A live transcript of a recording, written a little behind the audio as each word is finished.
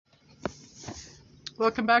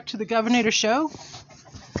Welcome back to the Governator Show,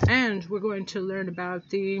 and we're going to learn about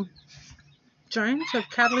the giants of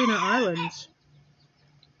Catalina Islands.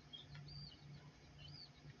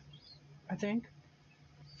 I think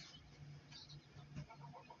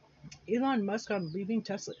Elon Musk on leaving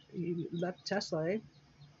Tesla. He left Tesla, eh?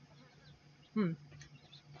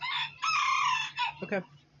 Okay.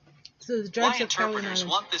 So the giants Why of Catalina interpreters Islands.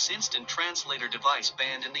 want this instant translator device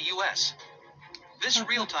banned in the U.S. This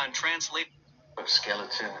real-time translator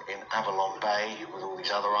skeleton in Avalon Bay with all these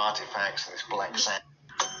other artifacts and this black sand.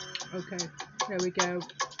 Okay, there we go.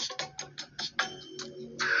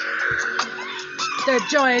 The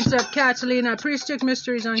giants of Catalina, prehistoric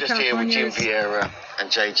mysteries on Just California. here with Jim Vieira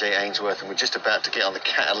and JJ Ainsworth, and we're just about to get on the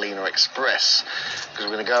Catalina Express because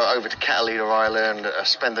we're going to go over to Catalina Island,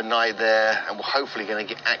 spend the night there, and we're hopefully going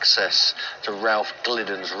to get access to Ralph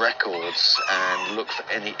Glidden's records and look for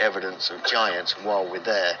any evidence of giants while we're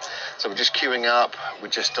there. So we're just queuing up. We're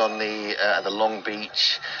just on the Long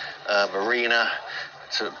Beach marina.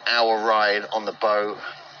 It's an hour ride on the boat.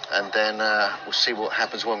 And then we'll see what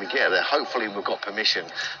happens when we get there. Hopefully we've got permission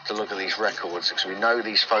to look at these records because we know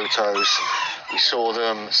these photos. We saw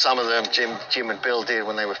them, some of them Jim and Bill did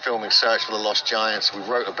when they were filming Search for the Lost Giants. We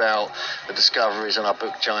wrote about the discoveries in our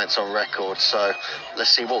book Giants on Record. So let's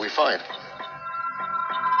see what we find.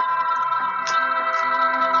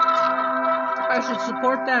 I should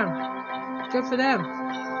support them. Good for them.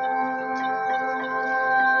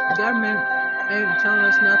 The government ain't telling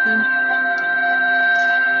us nothing.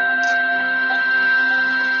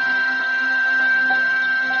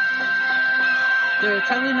 The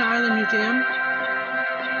Catalina Island Museum.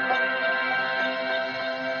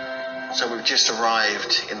 So we've just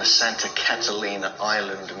arrived in the Santa Catalina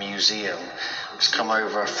Island Museum. Just come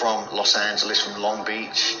over from Los Angeles, from Long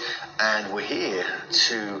Beach, and we're here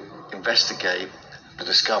to investigate the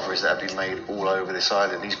discoveries that have been made all over this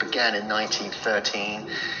island. These began in 1913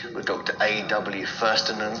 with Dr. A.W.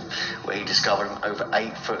 Furstenant, where he discovered an over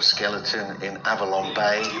 8-foot skeleton in Avalon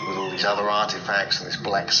Bay with all these other artifacts in this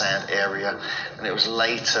black sand area. And it was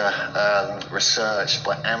later researched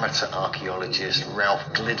by amateur archaeologist Ralph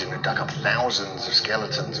Glidden, who dug up thousands of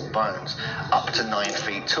skeletons and bones up to 9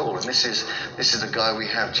 feet tall. And this is the guy we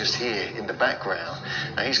have just here in the background.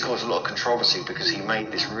 Now he's caused a lot of controversy because he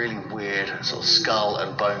made this really weird sort of skull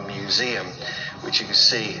and bone museum, which you can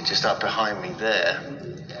see just up behind me there.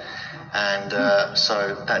 And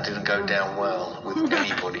so that didn't go down well with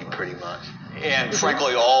anybody pretty much. And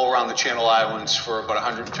frankly, all around the Channel Islands for about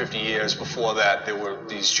 150 years before that, there were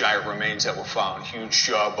these giant remains that were found, huge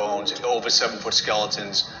jaw bones, over 7-foot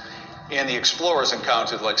skeletons. And the explorers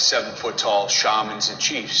encountered like 7-foot tall shamans and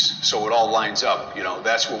chiefs. So it all lines up,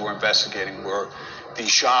 that's what we're investigating. We're these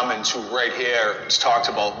shamans who right here is talked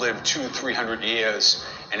about lived 200-300 years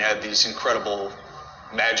and had these incredible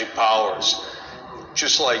magic powers.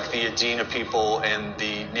 Just like the Adena people and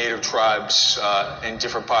the native tribes in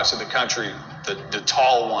different parts of the country, the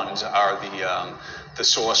tall ones are the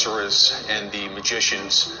sorcerers and the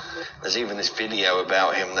magicians. There's even this video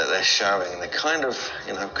about him that they're showing. They're kind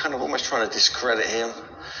of almost trying to discredit him,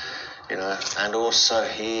 And also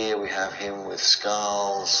here we have him with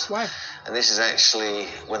skulls. Why? And this is actually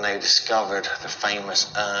when they discovered the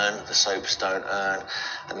famous urn, the soapstone urn.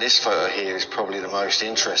 And this photo here is probably the most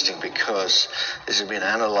interesting because this has been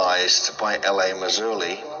analysed by L.A.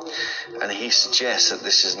 Marzulli, and he suggests that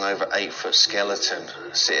this is an over 8-foot skeleton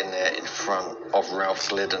sitting there in front of Ralph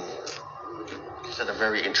Glidden. Just had a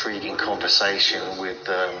very intriguing conversation with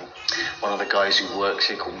one of the guys who works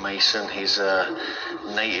here called Mason. He's a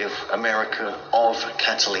Native American of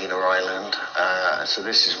Catalina Island. So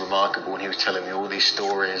this is remarkable, and he was telling me all these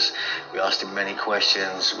stories. We asked him many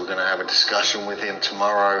questions. We're going to have a discussion with him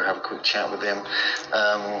tomorrow, have a quick chat with him,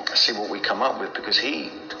 see what we come up with, because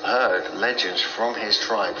he heard legends from his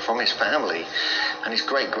tribe, from his family, and his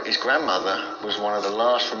grandmother was one of the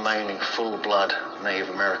last remaining full-blood Native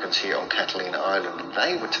Americans here on Catalina Island. And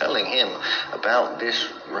they were telling him about this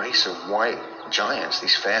race of white giants,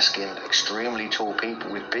 these fair-skinned, extremely tall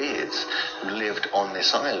people with beards who lived on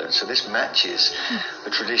this island. So this matches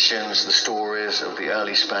the traditions, the stories of the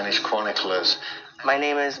early Spanish chroniclers. My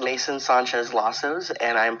name is Mason Sanchez Lasos,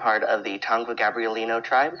 and I'm part of the Tongva Gabrielino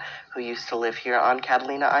tribe who used to live here on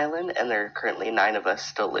Catalina Island, and there are currently 9 of us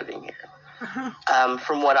still living here.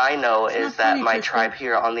 From what I know is that my tribe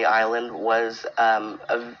here on the island was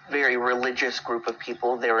a very religious group of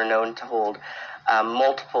people. They were known to hold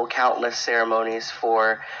multiple, countless ceremonies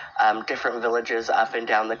for different villages up and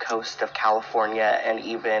down the coast of California, and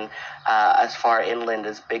even as far inland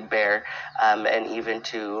as Big Bear, and even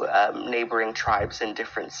to neighboring tribes in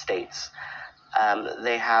different states.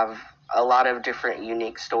 They have a lot of different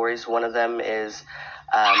unique stories. One of them is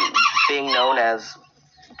being known as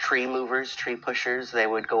tree movers, tree pushers. They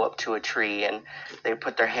would go up to a tree and they would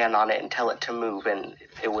put their hand on it and tell it to move, and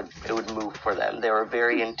it would move for them. They were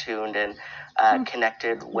very in tune and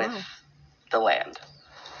connected with the land.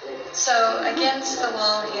 So against the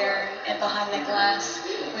wall here and behind the glass,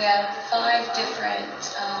 we have 5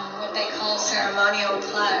 different what they call ceremonial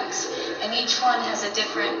plaques, and each one has a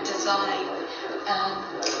different design.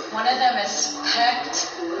 One of them is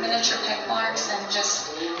pecked, miniature peck marks, and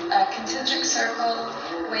just a concentric circle,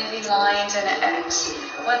 wavy lines, and an X.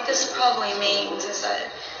 What this probably means is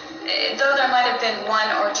that though there might have been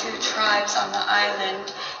 1 or 2 tribes on the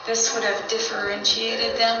island, this would have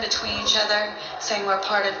differentiated them between each other, saying we're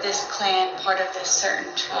part of this clan, part of this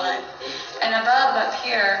certain tribe. And above up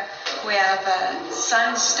here, we have a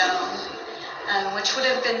sunstone, which would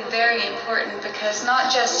have been very important because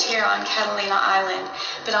not just here on Catalina Island,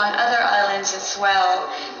 but on other islands as well,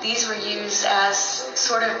 these were used as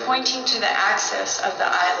sort of pointing to the axis of the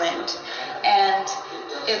island. And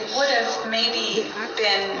it would have maybe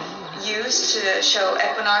been used to show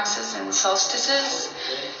equinoxes and solstices.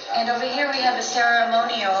 And over here we have a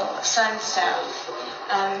ceremonial sun staff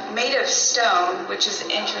made of stone, which is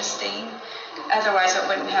interesting. Otherwise it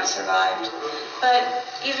wouldn't have survived. But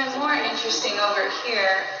even more interesting over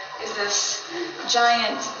here is this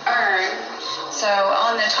giant urn. So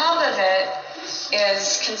on the top of it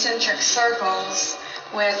is concentric circles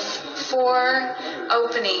with 4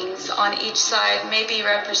 openings on each side, maybe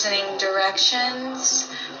representing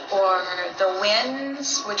directions or the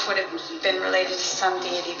winds, which would have been related to some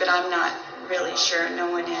deity, but I'm not really sure.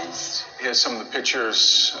 No one is. Here's some of the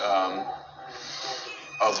pictures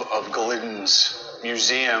of Gliddon's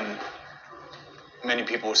museum. Many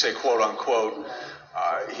people would say, quote unquote,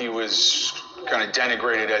 he was kind of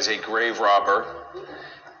denigrated as a grave robber.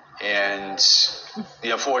 And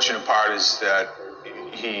the unfortunate part is that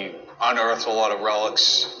he unearthed a lot of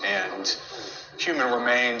relics and human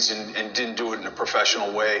remains and didn't do it in a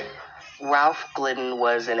professional way. Ralph Glidden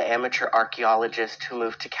was an amateur archaeologist who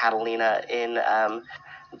moved to Catalina in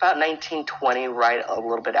about 1920, right a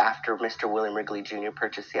little bit after Mr. William Wrigley Jr.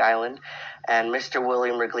 purchased the island. And Mr.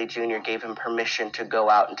 William Wrigley Jr. gave him permission to go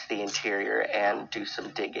out into the interior and do some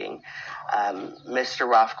digging. Mr.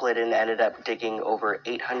 Ralph Glidden ended up digging over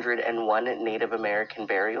 801 Native American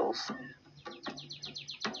burials.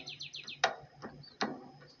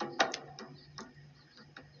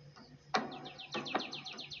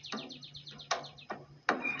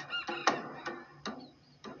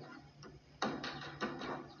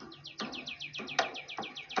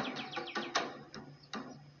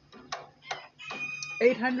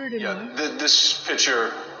 Yeah, this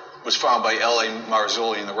picture was found by L.A.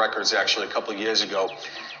 Marzulli in the records actually a couple of years ago.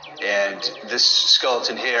 And this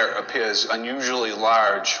skeleton here appears unusually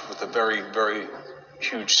large with a very, very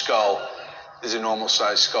huge skull. There's a normal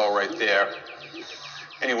sized skull right there.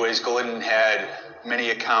 Anyways, Glidden had many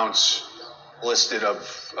accounts listed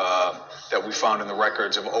of that we found in the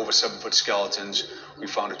records of over 7-foot skeletons. We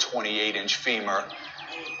found a 28-inch femur,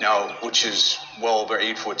 now which is well over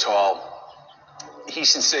 8 foot tall. He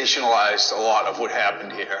sensationalized a lot of what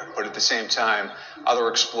happened here, but at the same time, other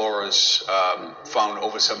explorers found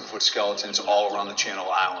over 7-foot skeletons all around the Channel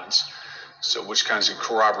Islands, so which kind of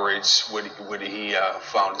corroborates what he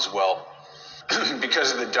found as well.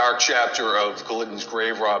 Because of the dark chapter of Glidden's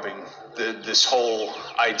grave robbing, this whole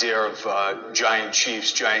idea of giant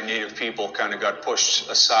chiefs, giant native people kind of got pushed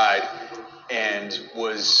aside and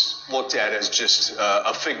was looked at as just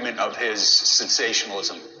a figment of his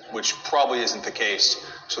sensationalism, which probably isn't the case.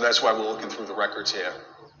 So that's why we're looking through the records here.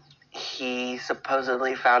 He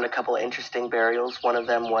supposedly found a couple of interesting burials. One of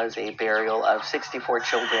them was a burial of 64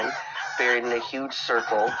 children buried in a huge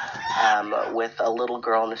circle with a little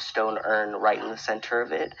girl in a stone urn right in the center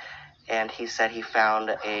of it. And he said he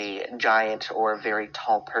found a giant or a very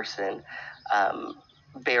tall person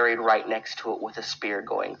buried right next to it with a spear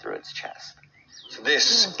going through its chest. So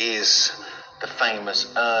this is the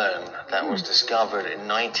famous urn that was discovered in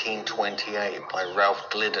 1928 by Ralph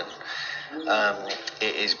Glidden.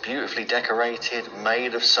 It is beautifully decorated,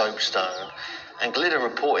 made of soapstone, and Glidden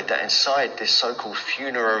reported that inside this so-called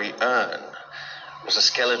funerary urn was a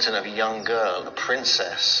skeleton of a young girl, a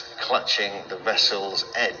princess, clutching the vessel's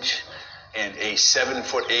edge. And a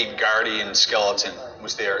 7'8" guardian skeleton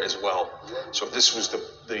was there as well. So this was the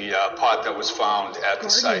pot that was found at the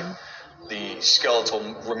site. The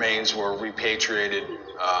skeletal remains were repatriated,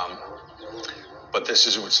 but this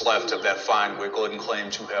is what's left of that find where Glidden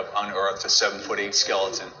claimed to have unearthed a 7'8"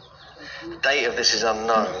 skeleton. The date of this is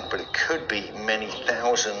unknown, but it could be many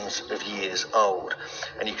thousands of years old.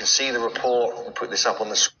 And you can see the report. We'll put this up on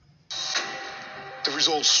the screen. The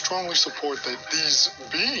results strongly support that these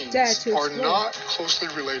beings are not closely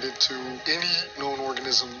related to any known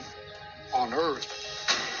organism on Earth.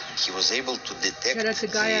 He was able to detect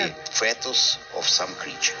the fetus of some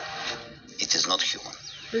creature. It is not human.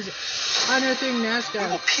 Unearthing Nazca.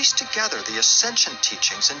 We will piece together the ascension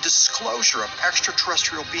teachings and disclosure of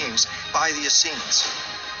extraterrestrial beings by the Essenes.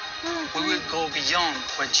 We will go beyond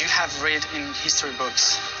what you have read in history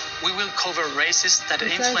books. We will cover races that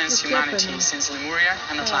influenced humanity since Lemuria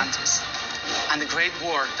and Atlantis, and the great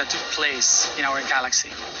war that took place in our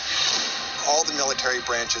galaxy. All the military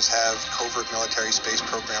branches have covert military space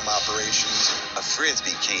program operations. A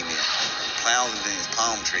frisbee came in, plowed into his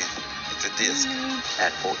palm tree. It's a disc.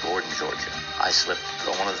 At Fort Gordon, Georgia, I slipped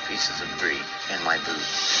one of the pieces of debris in my boot.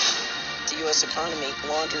 The U.S. economy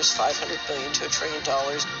launders $500 billion to $1 trillion.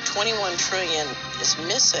 $21 trillion is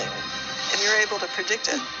missing. If you're able to predict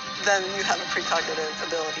it, then you have a precognitive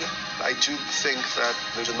ability. I do think that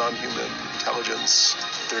there's a non-human intelligence.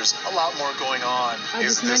 There's a lot more going on. I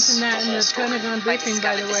just mentioned that in the Pentagon briefing,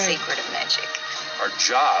 by the way. The secret of magic. Our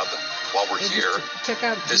job, while we're here, check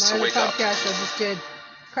out is my to wake up. podcast I just did.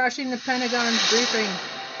 Crashing the Pentagon briefing.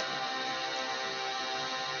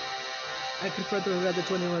 I confirmed the other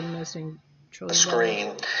 21 missing trillion.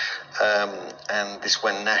 Screen, and this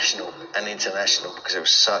went national and international because it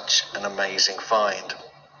was such an amazing find.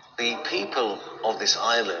 The people of this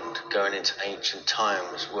island going into ancient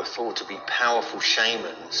times were thought to be powerful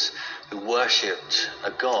shamans who worshipped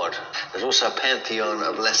a god. There's also a pantheon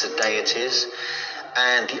of lesser deities,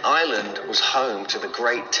 and the island was home to the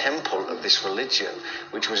great temple of this religion,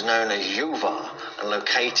 which was known as Yuva, and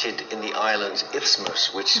located in the island's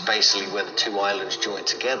isthmus, which is basically where the two islands join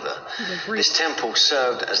together. This temple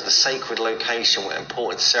served as the sacred location where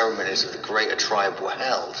important ceremonies of the greater tribe were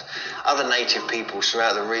held. Other native peoples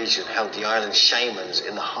throughout the region held the island's shamans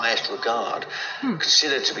in the highest regard,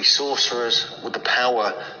 considered to be sorcerers with the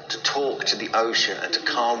power to talk to the ocean and to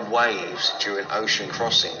calm waves during ocean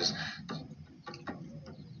crossings.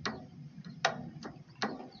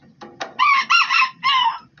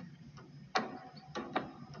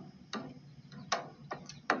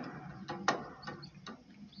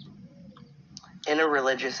 In a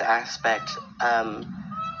religious aspect,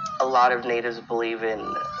 a lot of natives believe in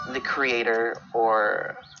the creator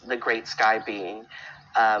or the great sky being,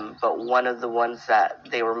 but one of the ones that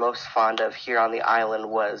they were most fond of here on the island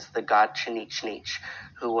was the god Chinichniich,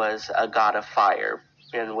 who was a god of fire,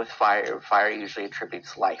 and with fire usually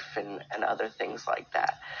attributes life and other things like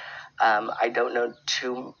that. I don't know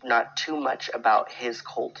not too much about his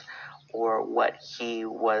cult or what he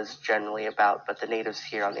was generally about, but the natives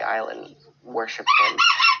here on the island worship him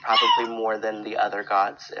probably more than the other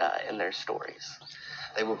gods in their stories.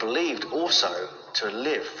 They were believed also to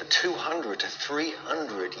live for 200 to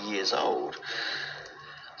 300 years old.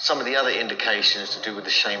 Some of the other indications to do with the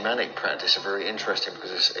shamanic practice are very interesting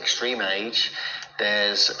because it's extreme age.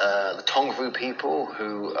 There's the Tongvu people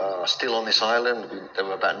who are still on this island. There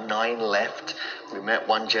were about 9 left. We met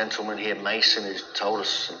one gentleman here, Mason, who told us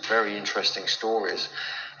some very interesting stories.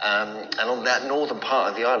 And on that northern part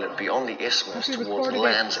of the island, beyond the isthmus, towards the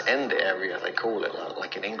Land's End area, they call it,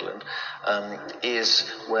 like in England, is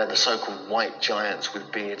where the so-called white giants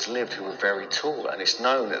with beards lived, who were very tall. And it's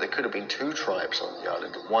known that there could have been 2 tribes on the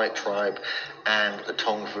island, the white tribe and the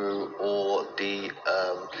Tongvu, or the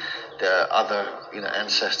other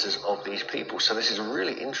ancestors of these people. So this is a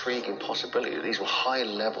really intriguing possibility. These were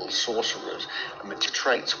high-level sorcerers, and the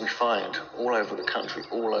traits we find all over the country,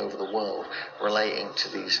 all over the world, relating to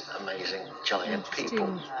these amazing giant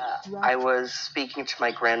people. I was speaking to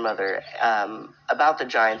my grandmother about the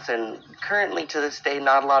giants, and currently to this day,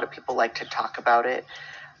 not a lot of people like to talk about it.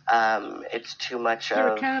 It's too much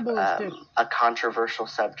of a controversial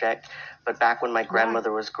subject. But back when my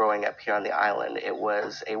grandmother was growing up here on the island, it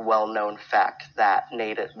was a well-known fact that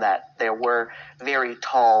there were very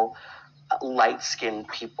tall, light-skinned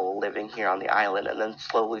people living here on the island. And then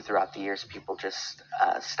slowly throughout the years, people just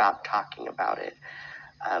stopped talking about it.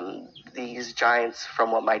 These giants,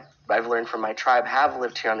 from what I've learned from my tribe, have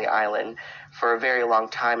lived here on the island for a very long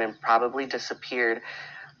time and probably disappeared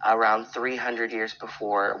around 300 years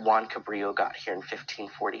before Juan Cabrillo got here in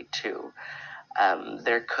 1542.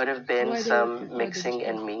 There could have been some mixing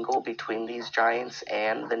and mingle between these giants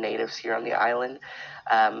and the natives here on the island.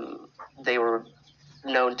 They were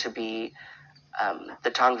known to be,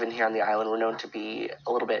 the Tongvan here on the island were known to be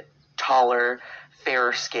a little bit taller,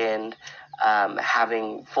 fairer skinned,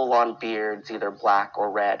 having full-on beards, either black or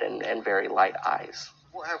red, and very light eyes.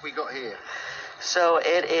 What have we got here? So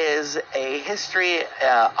it is a history,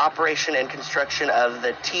 operation, and construction of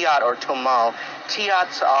the Tiat or Tomal.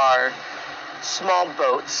 Tiats are small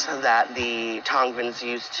boats that the Tongvans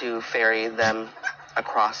used to ferry them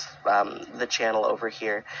across the channel over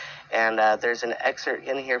here. And there's an excerpt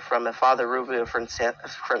in here from a Father Rubio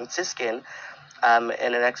Franciscan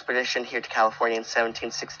in an expedition here to California in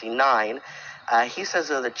 1769. He says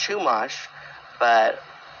they're the Chumash, but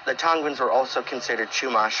the Tongvans were also considered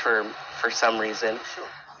Chumash for some reason. Sure.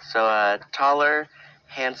 So taller,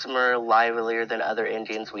 handsomer, livelier than other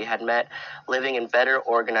Indians we had met, living in better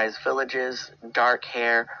organized villages, dark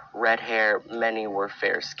hair, red hair, many were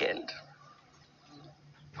fair-skinned.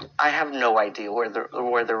 I have no idea where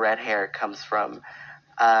the red hair comes from.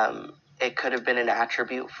 It could have been an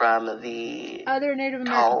attribute from the other Native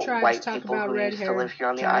American tall tribes white talk people about who red used hair to live here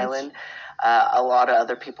on the giants. island. A lot of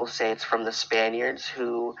other people say it's from the Spaniards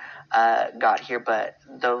who got here, but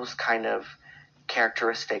those kind of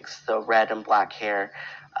characteristics, the red and black hair,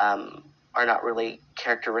 are not really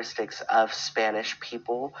characteristics of Spanish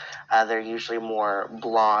people. They're usually more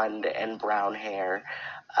blonde and brown hair.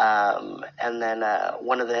 And then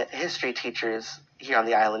one of the history teachers here on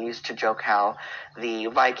the island used to joke how the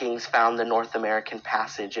Vikings found the North American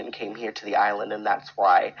Passage and came here to the island, and that's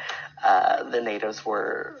why the natives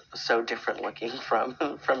were so different looking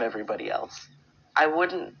from everybody else. I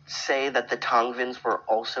wouldn't say that the Tongvans were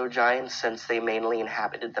also giants, since they mainly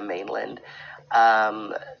inhabited the mainland.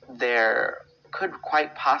 There could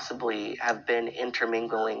quite possibly have been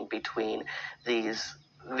intermingling between these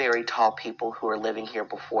very tall people who were living here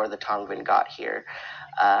before the Tongvan got here,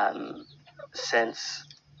 since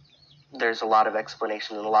there's a lot of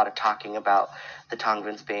explanation and a lot of talking about the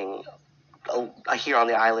Tongvans being here on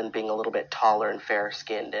the island, being a little bit taller and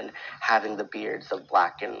fair-skinned and having the beards of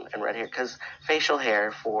black and red hair, because facial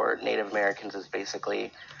hair for Native Americans is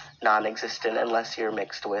basically non-existent unless you're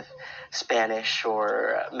mixed with Spanish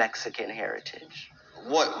or Mexican heritage.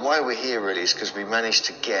 Why we're here really is because we managed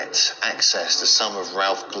to get access to some of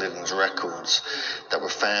Ralph Glidden's records that were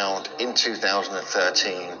found in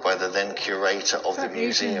 2013 by the then curator of the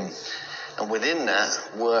museum. And within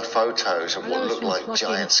that were photos of what looked like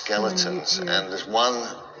giant skeletons. And there's one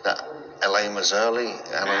that L.A. Mazzurli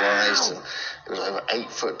analysed, and it was over 8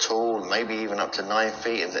 foot tall, maybe even up to 9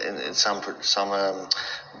 feet in some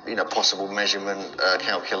possible measurement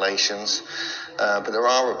calculations. But there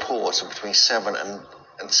are reports of between 7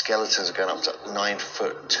 and skeletons going up to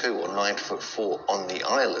 9'2" or 9'4" on the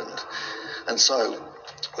island. And so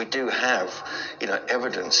we do have,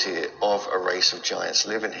 evidence here of a race of giants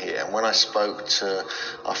living here. And when I spoke to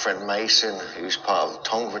our friend Mason, who's part of the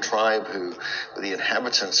Tongva tribe, who were the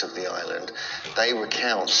inhabitants of the island, they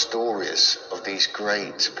recount stories of these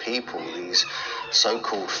great people, these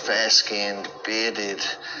so-called fair-skinned, bearded,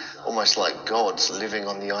 almost like gods living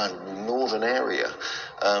on the island northern area.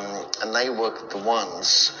 And they were the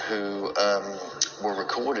ones who were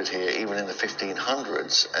recorded here even in the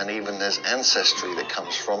 1500s, and even there's ancestry that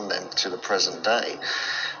comes from them to the present day.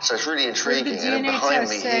 So it's really intriguing. And behind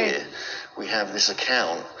me here we have this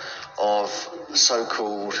account of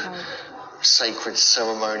so-called sacred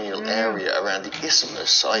ceremonial area around the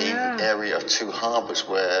isthmus, i.e. the area of two harbours,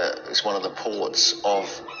 where it's one of the ports of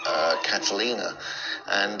Catalina.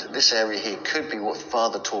 And this area here could be what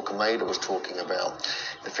Father Torquemada was talking about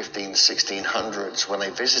in the 1600s when they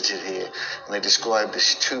visited here, and they described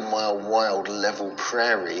this 2-mile wild level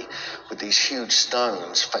prairie with these huge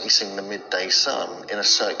stones facing the midday sun in a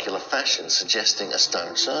circular fashion, suggesting a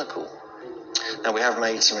stone circle. Now, we have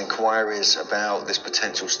made some inquiries about this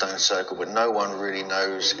potential stone circle, but no one really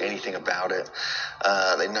knows anything about it.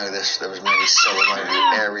 They know there was many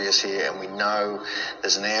ceremonial areas here, and we know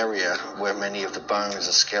there's an area where many of the bones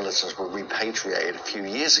and skeletons were repatriated a few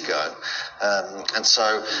years ago. And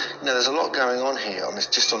so, there's a lot going on here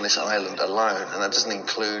just on this island alone, and that doesn't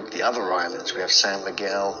include the other islands. We have San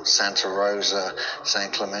Miguel, Santa Rosa,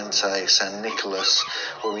 San Clemente, San Nicolas,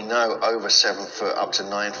 where we know over 7 foot, up to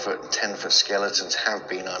 9 foot, and 10 foot skeletons have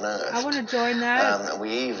been unearthed. I want to join that. And we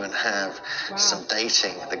even have some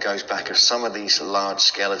dating that goes back of some of these large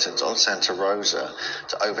skeletons on Santa Rosa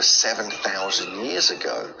to over 7,000 years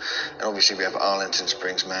ago. And obviously we have Arlington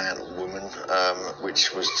Springs man, woman,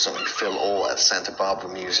 which was something Phil Orr at Santa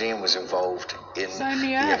Barbara Museum was involved in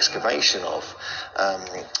the excavation of.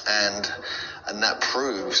 And that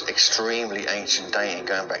proves extremely ancient dating,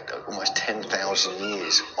 going back to almost 10,000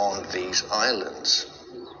 years on these islands.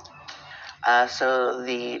 So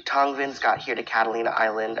the Tongvans got here to Catalina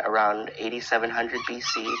Island around 8700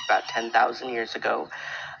 BC, about 10,000 years ago,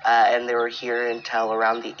 and they were here until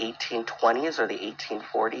around the 1820s or the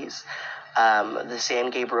 1840s. The San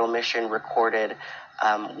Gabriel Mission recorded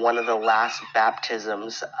one of the last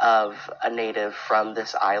baptisms of a native from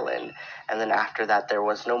this island, and then after that there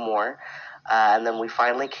was no more. And then we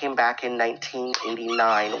finally came back in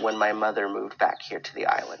 1989 when my mother moved back here to the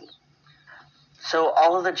island. So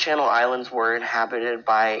all of the Channel Islands were inhabited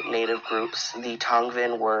by native groups. The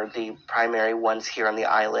Tongvan were the primary ones here on the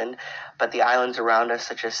island, but the islands around us,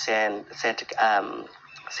 such as San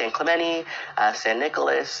Clemente, San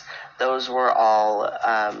Nicolas, those were all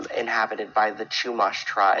inhabited by the Chumash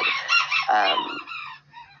tribe.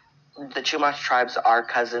 The Chumash tribes are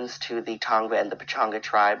cousins to the Tongva and the Pechanga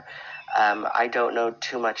tribe. I don't know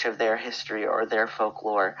too much of their history or their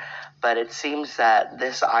folklore, but it seems that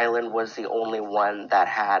this island was the only one that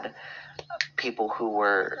had people who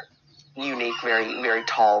were unique, very, very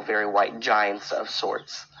tall, very white giants of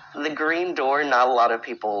sorts. The Green Door, not a lot of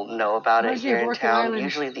people know about it here in town.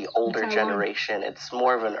 Usually the older generation. It's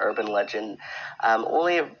more of an urban legend.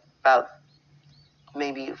 Only about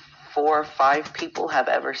maybe 4 or 5 people have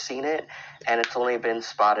ever seen it, and it's only been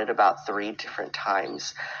spotted about 3 different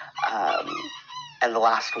times. And the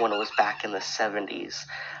last one was back in the 70s.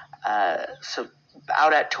 So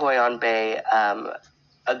out at Toyon Bay,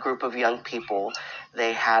 a group of young people,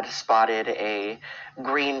 they had spotted a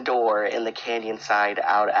green door in the canyon side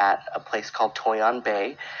out at a place called Toyon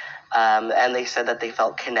Bay. And they said that they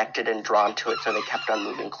felt connected and drawn to it, so they kept on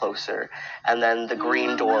moving closer. And then the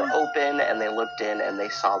green door opened, and they looked in, and they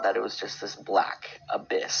saw that it was just this black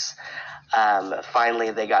abyss.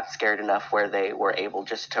 Finally, they got scared enough where they were able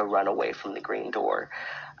just to run away from the green door.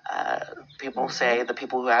 People say, the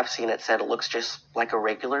people who have seen it said it looks just like a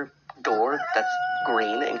regular door that's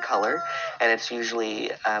green in color, and it's usually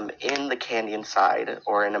in the canyon side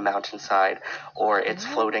or in a mountainside, or it's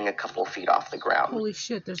floating a couple feet off the ground. Holy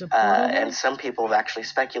shit, there's a portal there? And some people have actually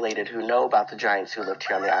speculated, who know about the giants who lived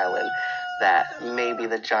here on the island, that maybe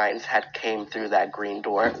the giants had came through that green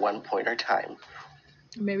door at one point or time.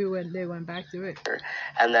 Maybe when they went back through it.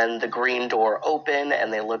 And then the green door opened,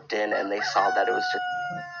 and they looked in, and they saw that it was just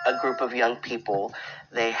a group of young people.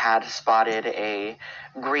 They had spotted a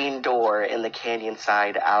green door in the canyon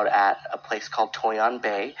side out at a place called Toyon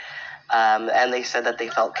Bay. And they said that they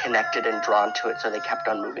felt connected and drawn to it, so they kept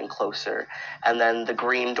on moving closer. And then the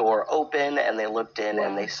green door opened, and they looked in,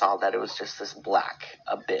 and they saw that it was just this black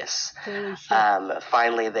abyss.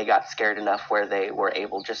 Finally, they got scared enough where they were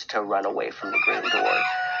able just to run away from the green door.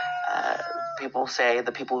 People say,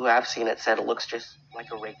 the people who have seen it said it looks just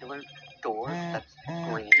like a regular door that's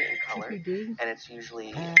green in color, and it's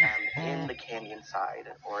usually in the canyon side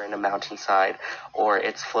or in a mountainside, or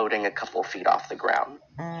it's floating a couple feet off the ground.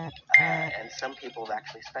 And some people have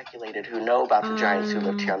actually speculated, who know about the giants who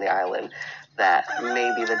lived here on the island, that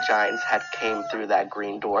maybe the giants had came through that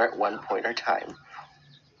green door at one point or time.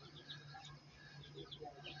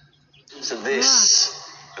 So this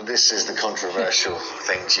is the controversial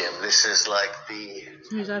thing, Jim. This is like the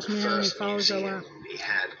first museum he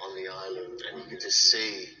had on the island, and you could just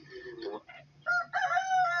see.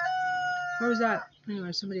 Where was that?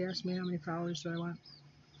 Anyway, somebody asked me how many followers do I want.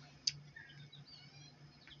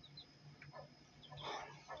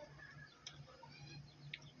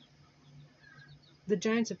 The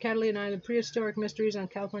Giants of Catalina Island, Prehistoric Mysteries on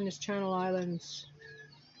California's Channel Islands.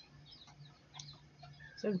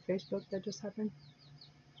 Is that on Facebook that just happened?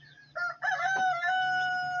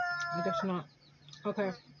 I guess not.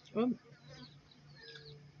 Okay.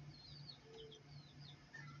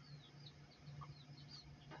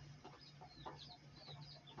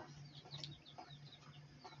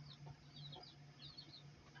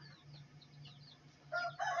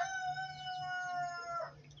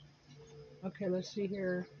 Okay, let's see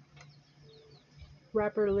here.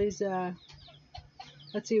 Rapper Lisa.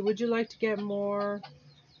 Let's see, would you like to get more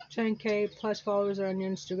 10K plus followers on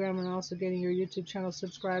your Instagram and also getting your YouTube channel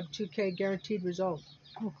subscribed? 2K guaranteed result.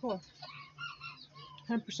 Oh, cool.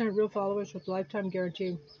 10% real followers with lifetime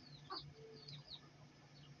guarantee.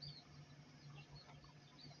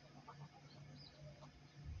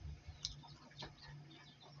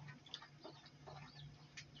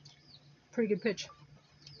 Pretty good pitch.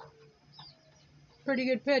 Pretty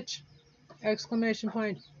good pitch. Exclamation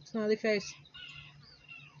point. Smiley face.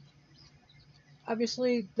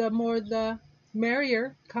 Obviously, the more the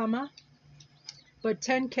merrier, comma. But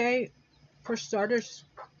 10K for starters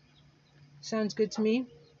sounds good to me.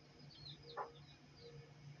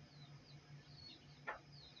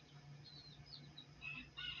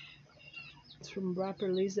 It's from rapper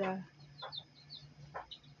Lisa.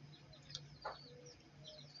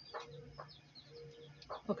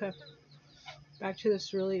 Okay. Back to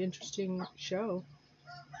this really interesting show.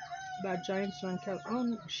 about giants on Cal.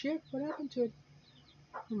 Oh shit! What happened to it?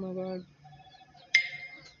 Oh my god.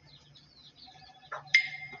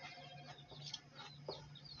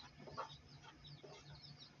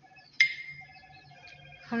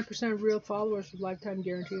 $100% real followers with lifetime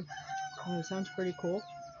guarantee. Oh, that sounds pretty cool.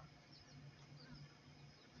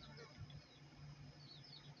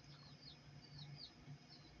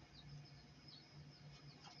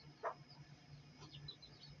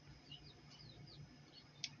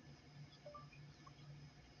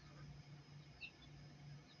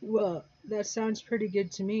 Well, that sounds pretty good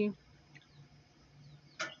to me.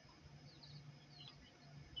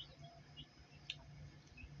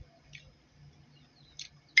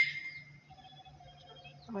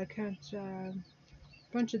 I can't, a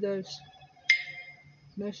bunch of those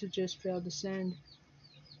messages failed to send.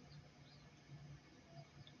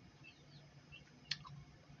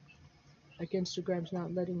 Like Instagram's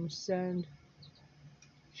not letting me send.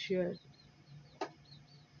 Shit.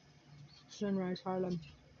 Sunrise Harlem.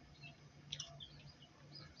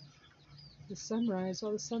 The sunrise,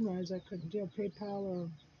 all the sunrise I couldn't do. PayPal or...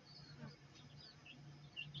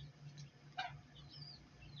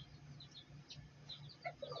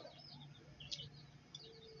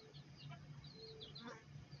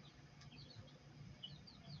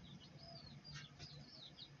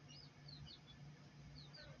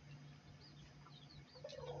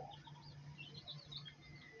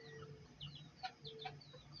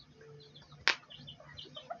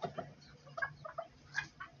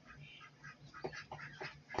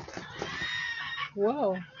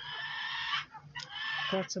 Whoa.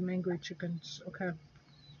 Got some angry chickens. Okay.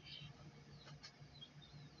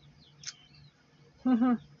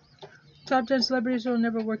 Top 10 celebrities who will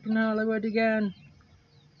never work in Hollywood again.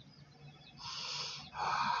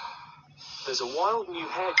 There's a wild new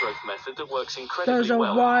hair growth method that works incredibly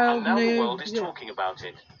well, and now the world is talking about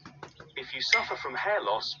it. If you suffer from hair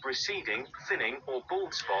loss, receding, thinning, or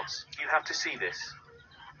bald spots, you have to see this.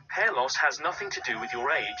 Hair loss has nothing to do with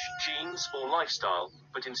your age, genes, or lifestyle,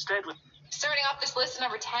 but instead with... Starting off this list,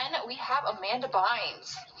 number 10, we have Amanda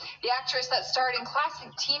Bynes. The actress that starred in classic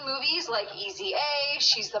teen movies like Easy A,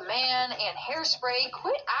 She's the Man, and Hairspray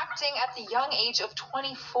quit acting at the young age of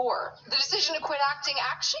 24. The decision to quit acting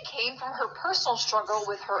actually came from her personal struggle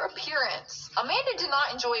with her appearance. Amanda did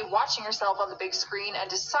not enjoy watching herself on the big screen and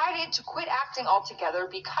decided to quit acting altogether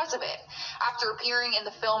because of it. After appearing in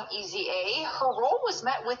the film Easy A, her role was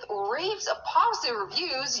met with raves of positive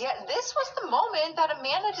reviews, yet this was the moment that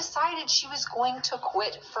Amanda decided she was going to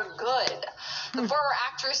quit for good. The former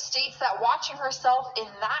actress states that watching herself in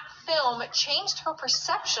that film changed her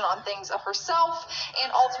perception on things of herself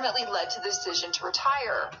and ultimately led to the decision to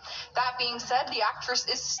retire. That being said, the actress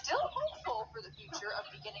is still hopeful for the future of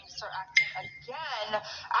beginning to start acting again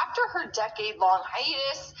after her decade-long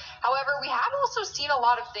hiatus. However, we have also seen a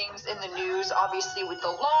lot of things in the news, obviously with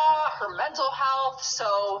the law, her mental health,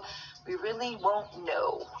 so we really won't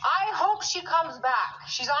know. I hope she comes back.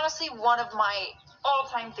 She's honestly one of my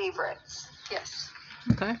all-time favorites. Yes.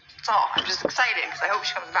 Okay. That's all. I'm just excited because I hope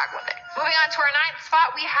she comes back one day. Moving on to our 9th spot,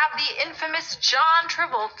 we have the infamous John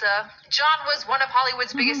Travolta. John was one of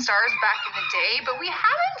Hollywood's biggest stars back in the day, but we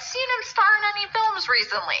haven't seen him star in any films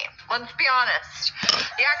recently. Let's be honest.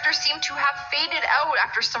 The actor seemed to have faded out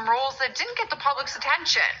after some roles that didn't get the public's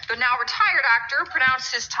attention. The now retired actor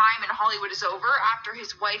pronounced his time in Hollywood is over after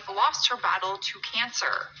his wife lost her battle to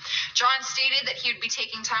cancer. John stated that he would be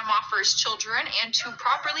taking time off for his children and to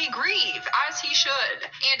properly grieve, as he should.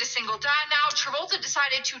 And a single dad now, Travolta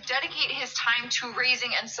decided to dedicate his time to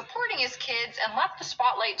raising and supporting his kids and left the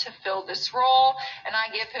spotlight to fill this role, and I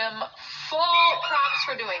give him full props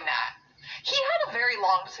for doing that. He had a very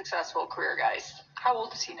long, successful career, guys. How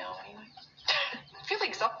old is he now, anyway? I feel like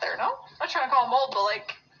he's up there, no? I'm not trying to call him old, but,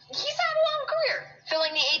 he's had a long career.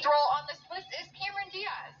 Filling the 8th role on this list is Cameron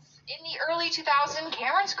Diaz. In the early 2000s,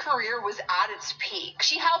 Cameron's career was at its peak.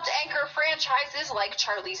 She helped anchor franchises like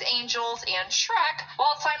Charlie's Angels and Shrek,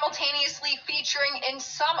 while simultaneously featuring in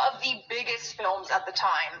some of the biggest films at the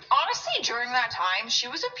time. Honestly, during that time, she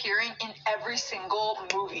was appearing in every single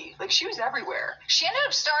movie. She was everywhere. She ended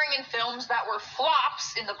up starring in films that were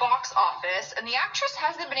flops in the box office, and the actress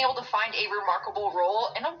hasn't been able to find a remarkable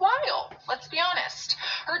role in a while. Let's be honest.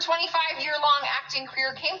 Her 25-year-long acting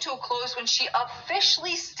career came to a close when she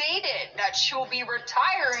officially stated that she will be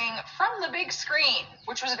retiring from the big screen,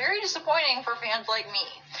 which was very disappointing for fans like me.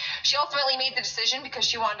 She ultimately made the decision because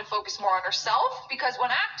she wanted to focus more on herself, because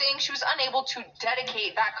when acting, she was unable to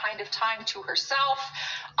dedicate that kind of time to herself.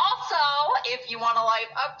 Also, if you want a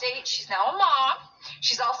life update, she's now a mom.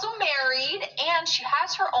 She's also married, and she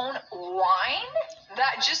has her own wine that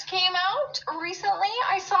that just came out recently.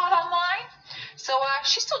 I saw it online. So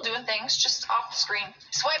she's still doing things, just off the screen.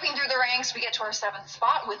 Swiping through the ranks, we get to our 7th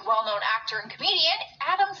spot with well-known actor and comedian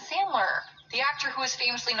Adam Sandler. The actor, who is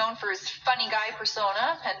famously known for his funny guy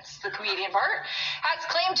persona, hence the comedian part, has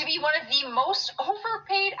claimed to be one of the most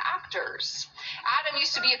overpaid actors. Adam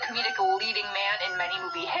used to be a comedic leading man in many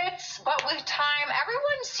movie hits, but with time,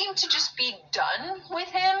 everyone seemed to just be done with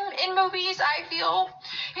him in movies, I feel.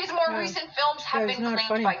 His more recent films have been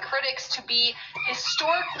claimed by critics to be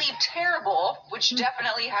historically terrible, which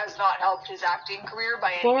definitely has not helped his acting career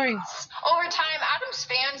by any means. Over time, Adam's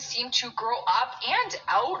fans seem to grow up and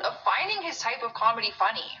out of finding his type of comedy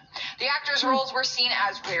funny. The actor's roles were seen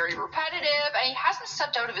as very repetitive, and he hasn't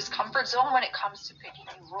stepped out of his comfort zone when it comes to picking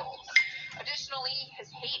new roles. Additionally, his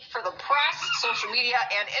hate for the press, social media,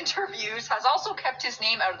 and interviews has also kept his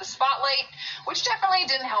name out of the spotlight, which definitely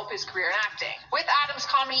didn't help his career in acting. With Adam's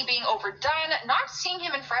comedy being overdone, not seeing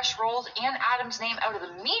him in fresh roles, and Adam's name out of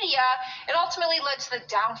the media, it ultimately led to the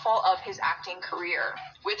downfall of his acting career.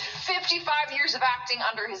 With 55 years of acting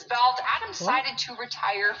under his belt, Adam decided to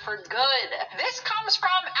retire for good. This comes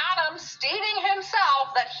from Adam stating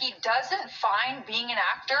himself that he doesn't find being an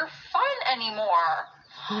actor fun anymore.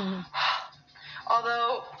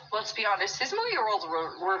 Although, let's be honest, his movie roles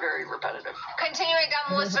were very repetitive. Continuing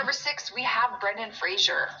down the list, number 6, we have Brendan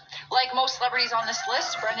Fraser. Like most celebrities on this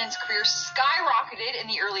list, Brendan's career skyrocketed in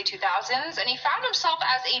the early 2000s, and he found himself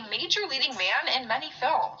as a major leading man in many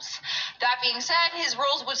films. That being said, his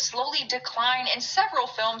roles would slowly decline, and several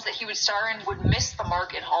films that he would star in would miss the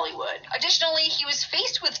mark in Hollywood. Additionally, he was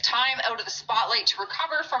faced with time out of the spotlight to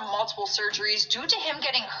recover from multiple surgeries due to him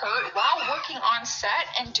getting hurt while working on set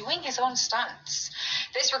and doing his own stunts.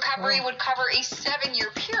 This recovery would cover a 7-year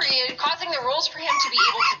period, causing the roles for him to be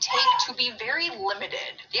able to take to be very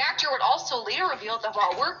limited. The actor would also later reveal that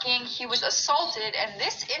while working, he was assaulted, and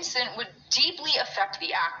this incident would deeply affect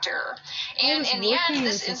the actor. And in the end,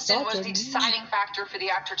 this incident was the deciding factor for the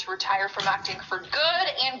actor to retire from acting for good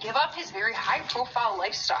and give up his very high-profile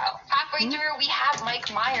lifestyle. Halfway through, we have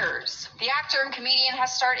Mike Myers. The actor and comedian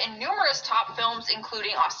has starred in numerous top films,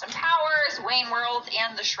 including Austin Powers, Wayne World,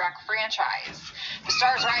 and the Shrek franchise. The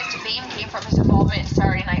star's rise to fame came from his involvement in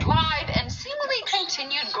Saturday Night Live and seemingly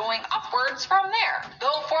continued going upwards from there.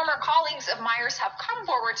 Though former colleagues of Myers have come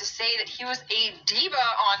forward to say that he was a diva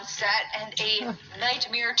on set and a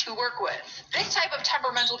nightmare to work with. This type of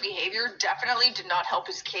temperamental behavior definitely did not help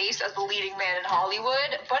his case as the leading man in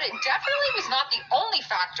Hollywood, but it definitely was not the only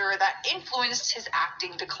factor that influenced his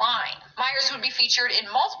acting decline. Myers would be featured in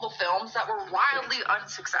multiple films that were wildly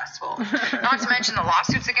unsuccessful, not to mention the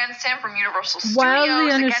lawsuits against him from Universal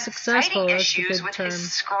Studios against citing issues with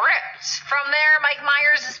his script. From there, Mike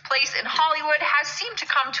Myers' place in Hollywood has seemed to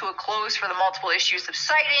come to a close for the multiple issues of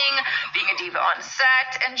citing, being a diva on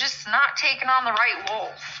set, and just not taking on the right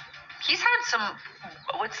roles. He's had some,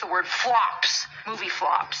 flops, movie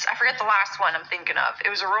flops. I forget the last one I'm thinking of. It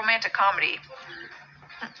was a romantic comedy.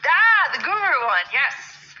 The Guru one, yes.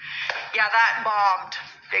 Yeah, that bombed.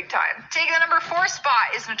 Big time. Taking the number 4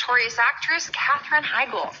 spot is notorious actress Katherine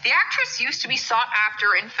Heigl. The actress used to be sought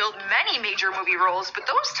after and filled many major movie roles, but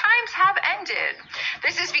those times have ended.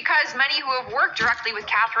 This is because many who have worked directly with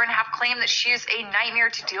Katherine have claimed that she is a nightmare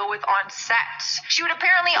to deal with on set. She would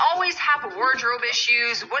apparently always have wardrobe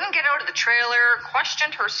issues, wouldn't get out of the trailer,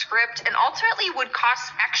 questioned her script, and ultimately would cost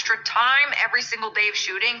extra time every single day of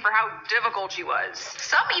shooting for how difficult she was.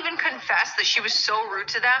 Some even confessed that she was so rude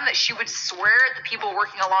to them that she would swear at the people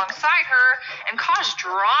working alongside her and caused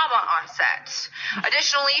drama on set.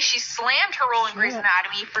 Additionally, she slammed her role in Grey's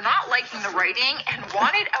Anatomy for not liking the writing and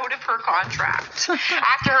wanted out of her contract.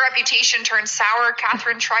 After her reputation turned sour,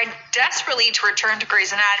 Katherine tried desperately to return to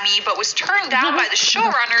Grey's Anatomy, but was turned down by the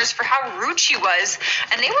showrunners for how rude she was,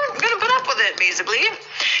 and they weren't going to put up with it, basically.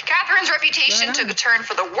 Katherine's reputation took a turn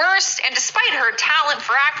for the worst, and despite her talent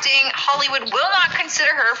for acting, Hollywood will not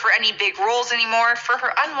consider her for any big roles anymore for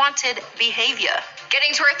her unwanted behavior.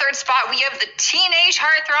 Getting to our 3rd spot, we have the teenage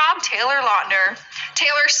heartthrob, Taylor Lautner.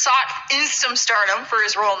 Taylor sought instant stardom for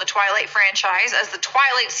his role in the Twilight franchise, as the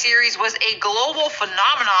Twilight series was a global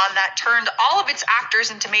phenomenon that turned all of its actors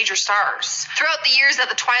into major stars. Throughout the years that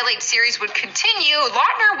the Twilight series would continue,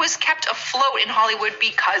 Lautner was kept afloat in Hollywood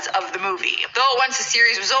because of the movie. Though once the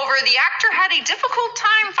series was over, the actor had a difficult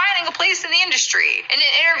time finding a place in the industry. In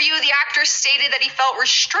an interview, the actor stated that he felt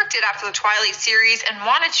restricted after the Twilight series and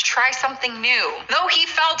wanted to try something new. Though he he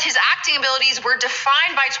felt his acting abilities were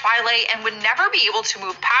defined by Twilight and would never be able to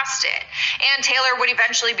move past it. And Taylor would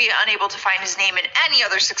eventually be unable to find his name in any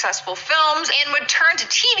other successful films and would turn to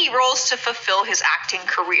TV roles to fulfill his acting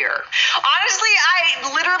career. Honestly, I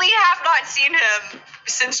literally have not seen him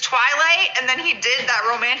since Twilight, and then he did that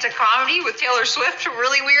romantic comedy with Taylor Swift,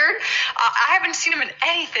 really weird. I haven't seen him in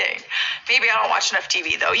anything. Maybe I don't watch enough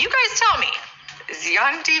TV, though. You guys tell me. Is he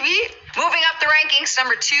on TV? Moving up the rankings,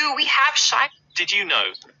 number 2, we have Shia. Did you know?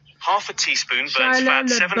 Half a teaspoon burns fat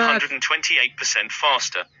 728%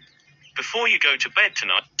 faster. Before you go to bed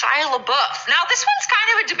tonight. Shia LaBeouf. Now, this one's kind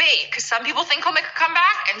of a debate, because some people think he'll make a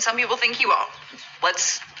comeback, and some people think he won't.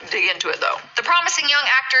 Let's dig into it, though. The promising young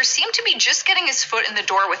actor seemed to be just getting his foot in the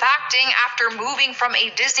door with acting after moving from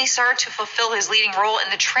a Disney star to fulfill his leading role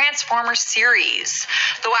in the Transformers series.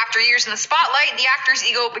 Though after years in the spotlight, the actor's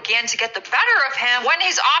ego began to get the better of him when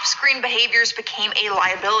his off-screen behaviors became a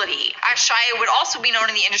liability, as Shia would also be known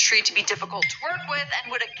in the industry to be difficult to work with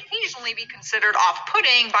and would occasionally be considered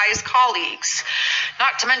off-putting by his colleagues,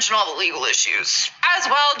 not to mention all the legal issues. As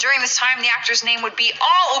well, during this time, the actor's name would be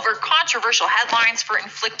all over controversial headlines for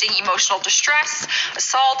inflicting emotional distress,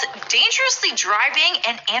 assault, dangerously driving,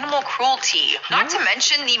 and animal cruelty. Not to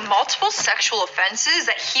mention the multiple sexual offenses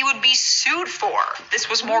that he would be sued for. This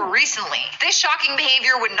was more recently. This shocking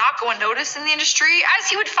behavior would not go unnoticed in the industry, as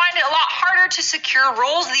he would find it a lot harder to secure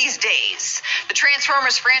roles these days. The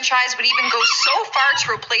Transformers franchise would even go so far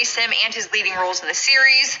to replace him and his leading roles in the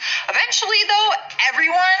series. Eventually, though,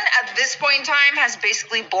 everyone at this point in time has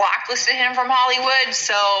basically blacklisted him from Hollywood,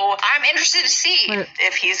 so I'm interested to see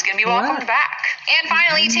if he's going to be welcomed back. And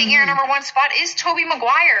finally, taking our number 1 spot is Tobey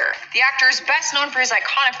Maguire. The actor is best known for his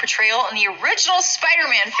iconic portrayal in the original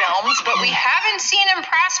Spider-Man films, but we haven't seen him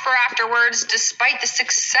prosper afterwards despite the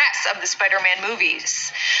success of the Spider-Man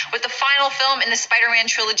movies. With the final film in the Spider-Man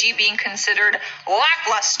trilogy being considered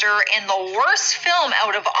lackluster and the worst film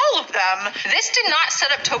out of all of them, this did not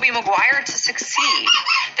set up Tobey Maguire to succeed.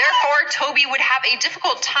 Therefore, Tobey would have a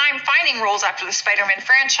difficult time finding roles after the Spider-Man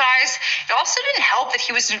franchise. It also didn't help that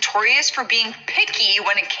he was notorious for being picky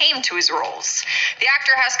when it came to his roles. The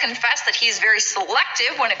actor has confessed that he is very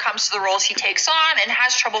selective when it comes to the roles he takes on and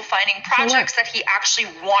has trouble finding projects that he actually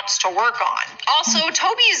wants to work on. Also,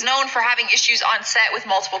 Tobey is known for having issues on set with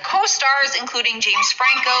multiple co-stars, including James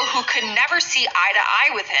Franco, who could never see eye to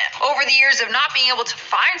eye with him. Over the years of not being able to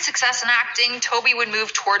find success in acting, Tobey would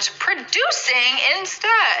move towards producing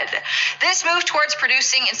instead. This move towards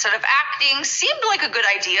producing instead of acting seemed like a good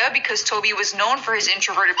idea because Tobey was known for his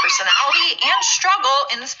introverted personality and struggle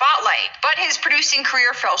in the spotlight. But his producing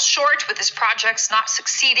career fell short, with his projects not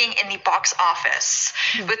succeeding in the box office.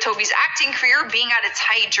 With Tobey's acting career being at its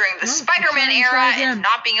height during the Spider-Man era and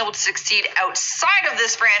not being able to succeed outside of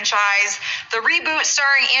this franchise, the reboot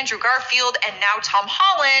starring Andrew Garfield and now Tom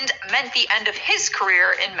Holland meant the end of his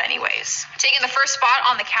career in many ways. Taking the first spot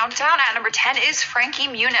on the countdown at number 10 is Frankie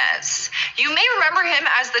Muniz. You may remember him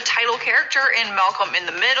as the title character in Malcolm in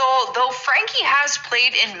the Middle, though Frankie has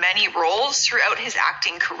played in many roles throughout his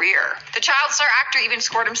acting career. The child star actor even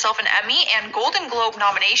scored himself an Emmy and Golden Globe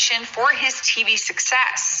nomination for his TV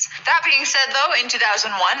success. That being said, though, in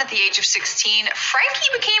 2001, at the age of 16,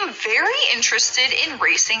 Frankie became very interested in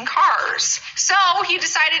racing cars. So he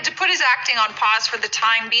decided to put his acting on pause for the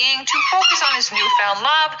time being to focus on his newfound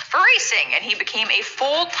love for racing, and he became a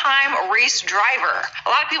full-time race driver. A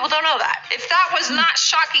lot of people don't know that. If that was not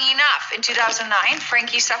shocking enough, in 2009,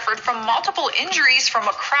 Frankie suffered from multiple injuries from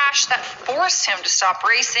a crash that forced him to stop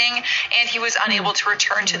racing, and he was unable to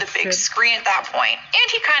return to the big screen at that point.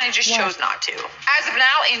 And he kind of just chose not to. As of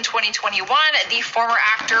now, in 2021, the former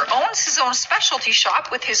actor owns his own specialty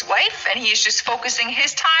shop with his wife, and he is just focusing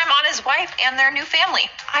his time on his wife and their new family.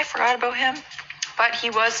 I forgot about him, but he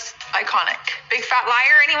was iconic. Big fat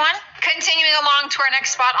liar, anyone? Continuing along to our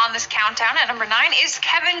next spot on this countdown at number 9 is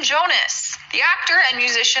Kevin Jonas. The actor and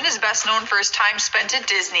musician is best known for his time spent at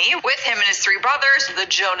Disney, with him and his 3 brothers, the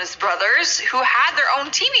Jonas Brothers, who had their own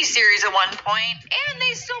TV series at one point, and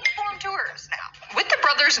they still perform tours now. With the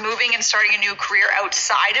brothers moving and starting a new career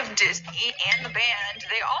outside of Disney and the band,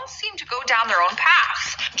 they all seem to go down their own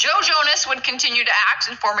path. Joe Jonas would continue to act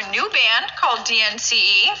and form a new band called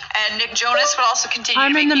DNCE, and Nick Jonas would also continue to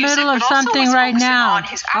make music. I'm in the middle of something right now.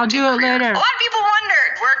 I'll do it later. A lot of people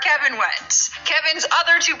wondered where Kevin went. Kevin's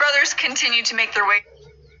other 2 brothers continued to make their way.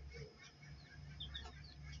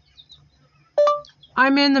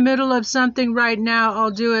 I'm in the middle of something right now.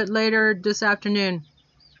 I'll do it later this afternoon.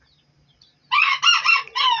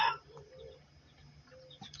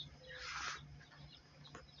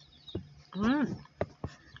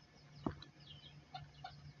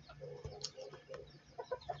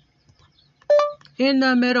 In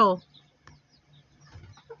the middle.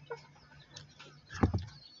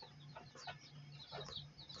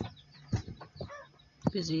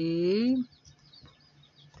 Busy.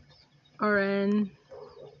 RN.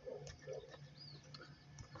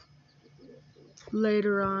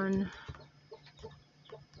 Later on.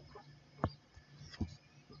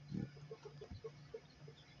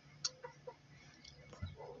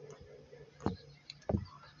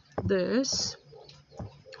 This.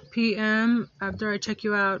 PM. After I check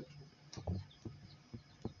you out.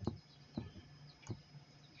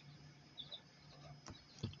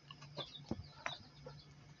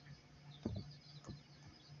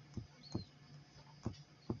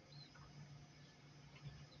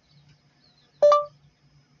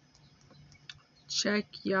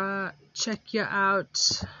 Check ya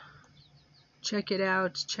out. Check it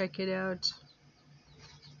out. Check it out.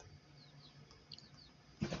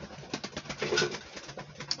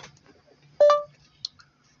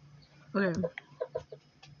 Okay.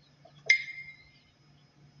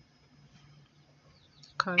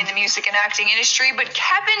 In the music and acting industry, but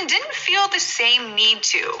Kevin didn't feel the same need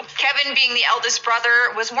to. Kevin, being the eldest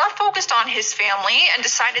brother, was more focused on his family and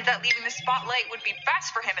decided that leaving the spotlight would be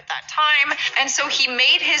best for him at that time, and so he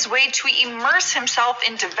made his way to immerse himself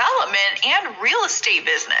in development and real estate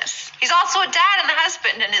business. He's also a dad and a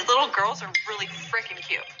husband, and his little girls are really freaking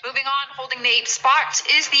cute. Moving on, holding the 8th spot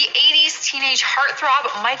is the 80s teenage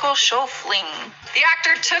heartthrob Michael Schoeffling. The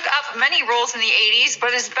actor took up many roles in the 80s,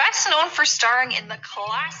 but is best known for starring in the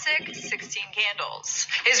classic 16 Candles.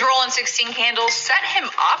 His role in 16 Candles set him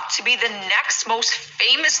up to be the next most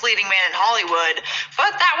famous leading man in Hollywood,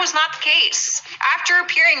 but that was not the case. After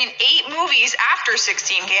appearing in 8 movies after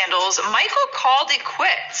 16 Candles, Michael called it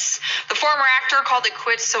quits. The former actor called it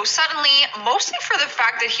quits so suddenly, mostly for the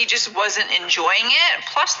fact that he just wasn't enjoying it,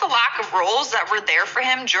 plus the lack of roles that were there for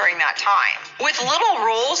him during that time. With little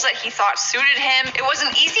roles that he thought suited him, it was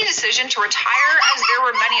an easy decision to retire, as there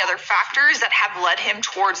were many other factors that have led him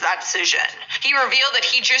towards that decision. He revealed that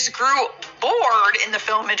he just grew bored in the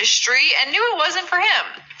film industry and knew it wasn't for him.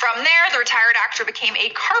 From there, the retired actor became a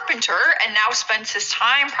carpenter and now spends his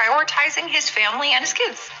time prioritizing his family and his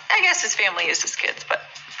kids. I guess his family is his kids, but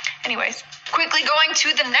anyways. Quickly going to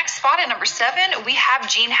the next spot at number 7, we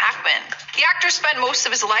have Gene Hackman. The actor spent most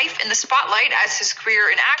of his life in the spotlight as his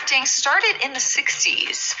career in acting started in the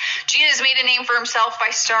 60s. Gene has made a name for himself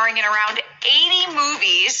by starring in around 80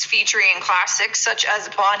 movies featuring classics such as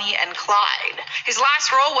Bonnie and Clyde. His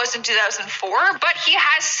last role was in 2004, but he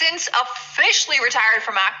has since officially retired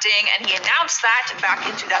from acting, and he announced that back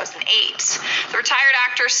in 2008. The retired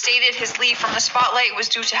actor stated his leave from the spotlight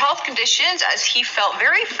was due to health conditions, as he felt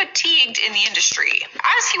very fatigued in the industry.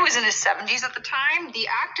 As he was in his 70s at the time, the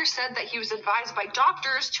actor said that he was advised by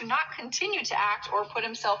doctors to not continue to act or put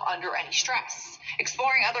himself under any stress.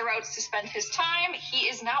 Exploring other routes to spend his time, he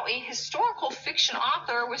is now a historical fiction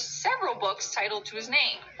author with several books titled to his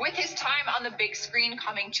name. With his time on the big screen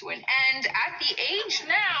coming to an end, at the age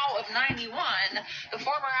now of 91, the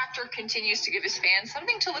former actor continues to give his fans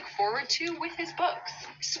something to look forward to with his books.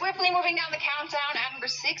 Swiftly moving down the countdown, at number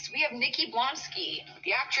 6, we have Nikki Blonsky.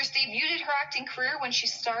 The actress debuted her acting career when she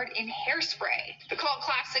starred in Hairspray. The cult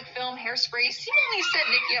classic film Hairspray seemingly set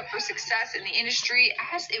Nikki up for success in the industry,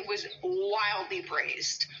 as it was wildly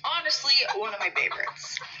praised. Honestly, one of my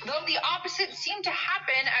favorites. Though the opposite seemed to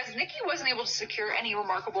happen, as Nikki wasn't able to secure any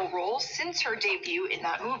remarkable roles since her debut in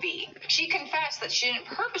that movie. She confessed that she didn't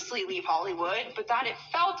purposely leave Hollywood, but that it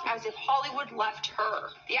felt as if Hollywood left her.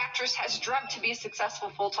 The actress has dreamt to be a successful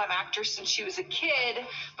full-time actor since she was a kid,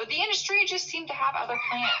 but the industry just seemed to have other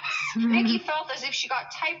plans. Nikki felt as if she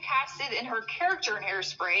got typecasted in her character in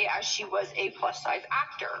Hairspray, as she was a plus-size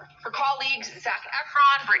actor. Her colleagues Zac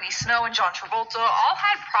Efron, Brittany Snow, and John Travolta all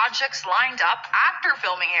had projects lined up after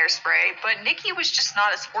filming Hairspray, but Nikki was just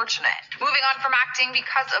not as fortunate. Moving on from acting,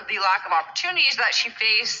 because of the lack of opportunities that she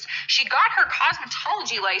faced, she got her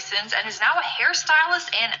cosmetology license and is now a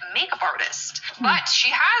hairstylist and makeup artist. But she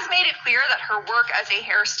has made it clear that her work as a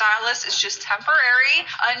hairstylist is just temporary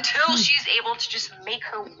until she's able to just make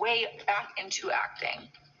her way back into acting.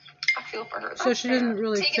 I feel for her. So she didn't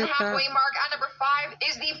really Taking fit halfway that. mark at number 5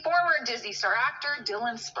 is the former Disney star actor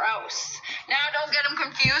Dylan Sprouse. Now, don't get him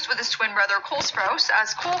confused with his twin brother Cole Sprouse,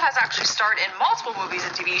 as Cole has actually starred in multiple movies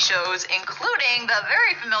and TV shows, including the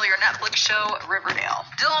very familiar Netflix show Riverdale.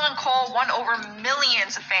 Dylan and Cole won over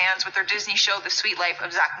millions of fans with their Disney show The Sweet Life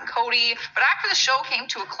of Zack and Cody, but after the show came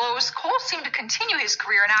to a close, Cole seemed to continue his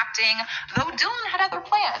career in acting, though Dylan had other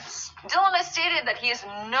plans. Dylan has stated that he has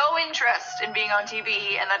no interest in being on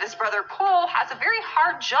TV and that his brother brother Cole has a very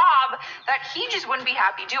hard job that he just wouldn't be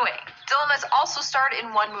happy doing. Dylan has also starred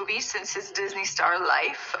in one movie since his Disney star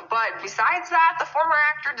life, but besides that, the former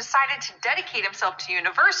actor decided to dedicate himself to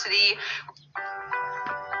university.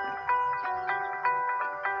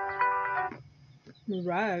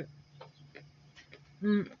 Right.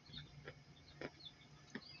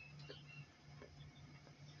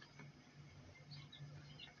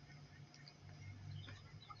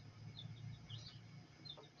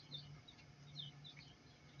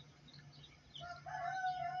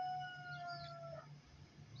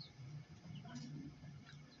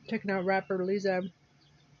 Checking out rapper Lisa.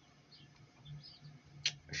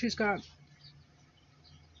 She's got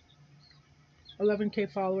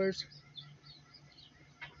 11K followers.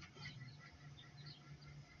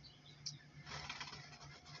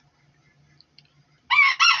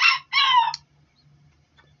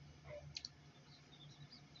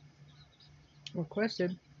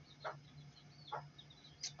 Requested.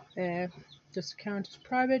 This account is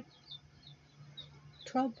private.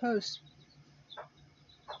 12 posts.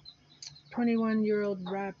 21-year-old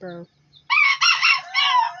rapper.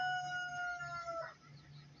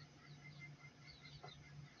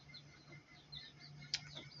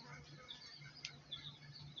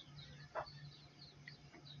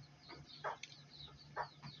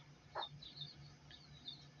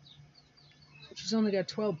 She's only got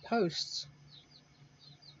 12 posts.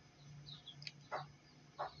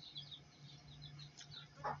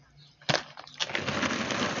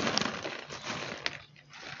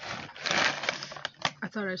 I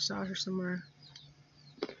thought I saw her somewhere.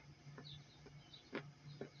 She's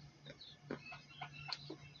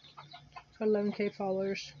got 11K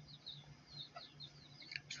followers.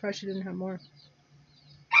 Surprised she didn't have more.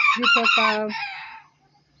 View profile.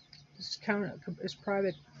 This account is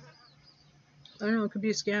private. I don't know, it could be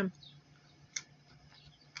a scam.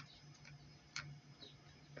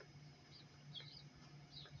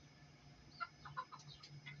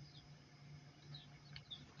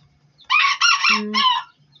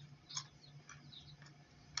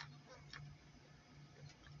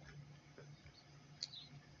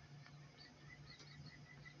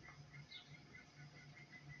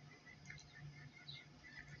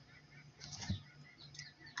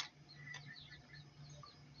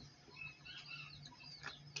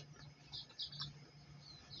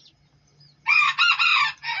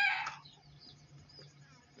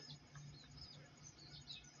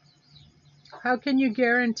 How can you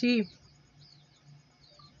guarantee?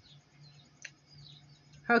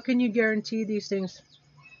 How can you guarantee these things?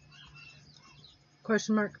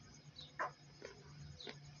 Question mark.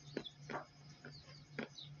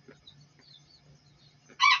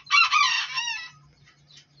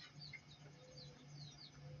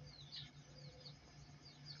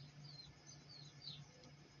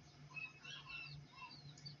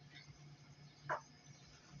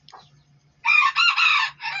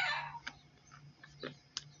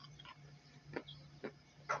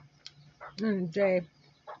 Jay.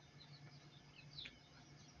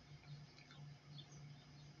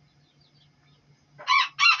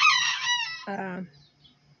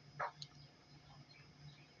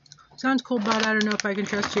 Sounds cool, but I don't know if I can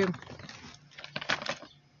trust you.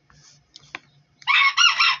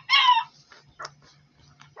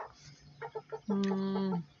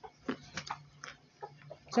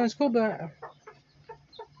 Sounds cool, but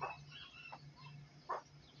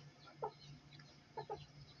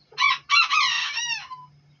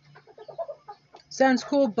sounds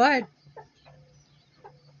cool, but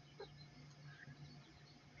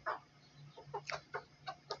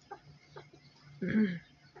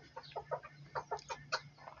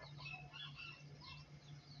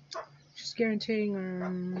she's guaranteeing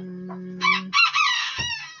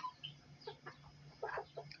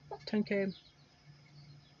 10K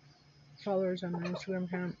followers on my Instagram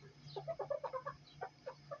account.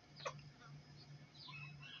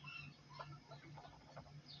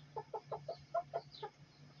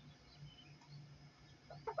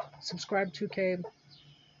 Subscribe 2K,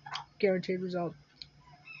 guaranteed result.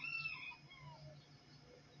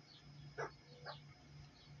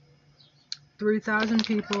 $3,000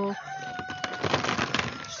 people.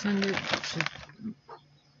 Send it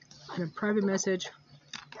in a private message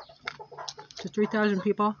to 3,000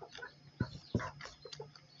 people.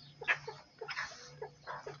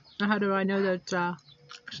 Now how do I know that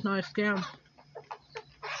it's not a scam?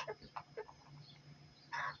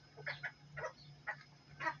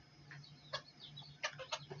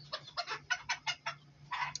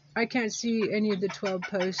 I can't see any of the 12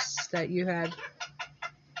 posts that you had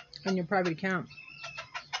on your private account,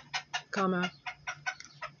 comma.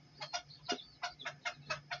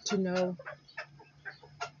 to know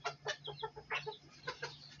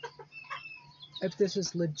if this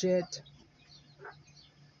is legit.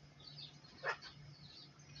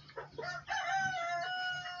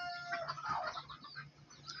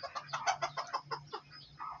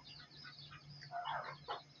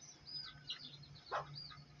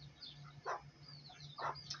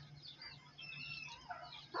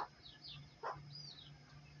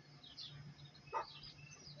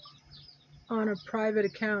 On a private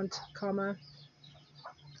account, comma.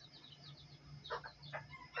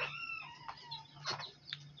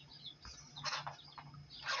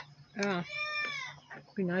 Yeah,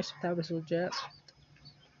 be nice if that was legit.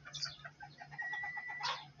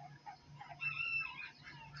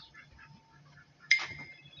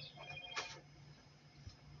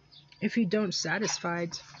 If you don't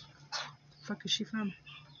satisfied, the fuck is she from?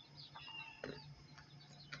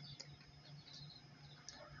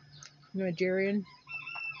 Nigerian.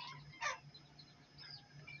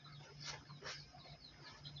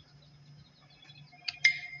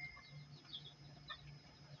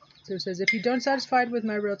 So it says, if you don't satisfied with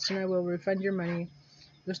my routes, then I will refund your money.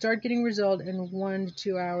 You'll start getting result in 1 to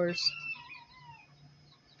 2 hours.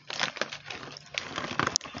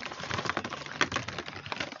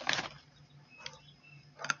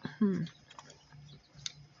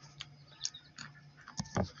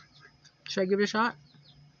 Should I give it a shot?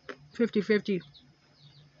 50-50.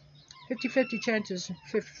 50-50 chances.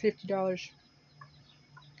 $50.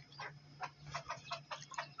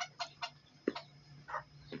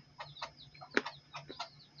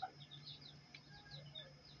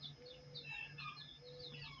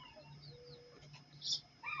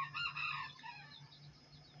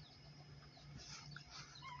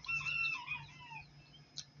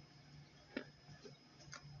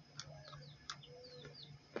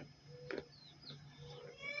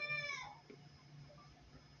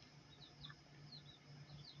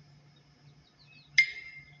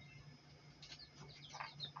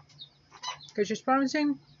 Because she's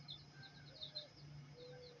promising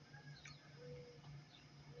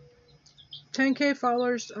 10K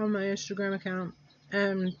followers on my Instagram account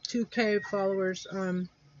and 2K followers on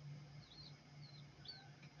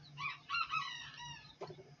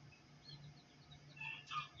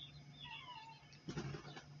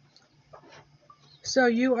so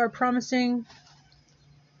you are promising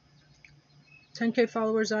 10K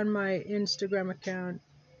followers on my Instagram account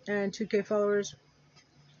and 2K followers.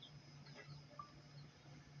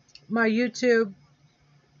 My YouTube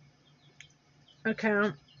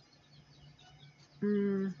account,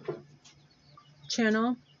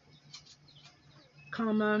 channel,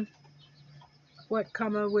 comma, what,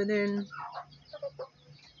 comma, within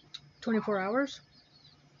 24 hours?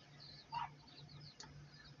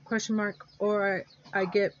 Question mark, or I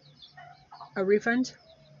get a refund?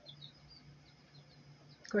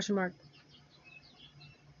 Question mark.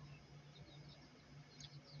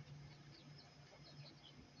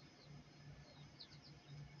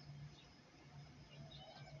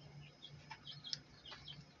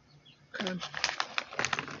 Okay.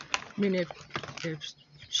 I mean, if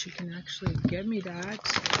she can actually get me that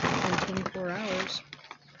in 24 hours,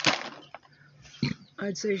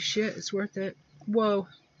 I'd say shit, it's worth it. Whoa.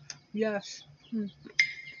 Yes. How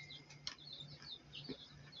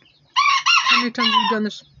many times have you done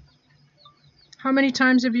this? How many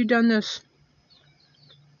times have you done this?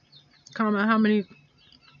 Comma, how many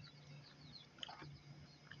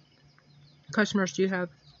customers do you have?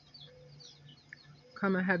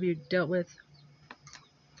 Comma, have you dealt with?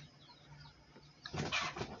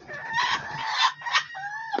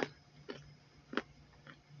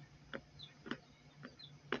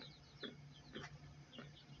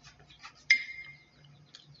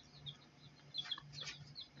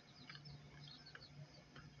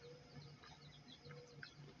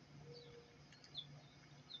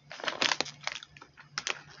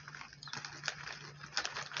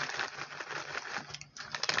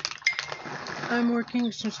 I'm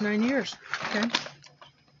working since 9 years. Okay.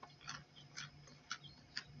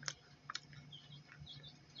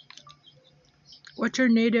 What's your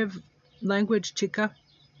native language, chica?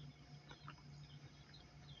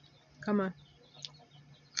 Come on.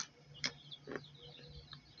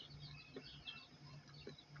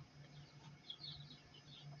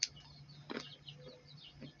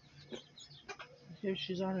 See if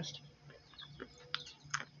she's honest.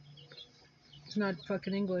 It's not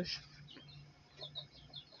fucking English.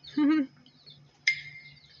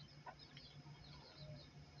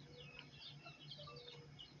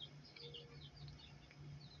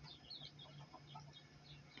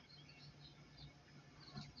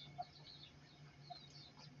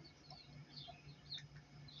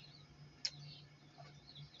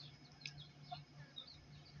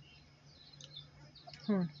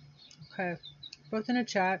 Okay. Both in a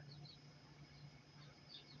chat.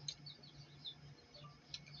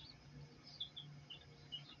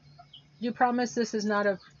 You promise this is not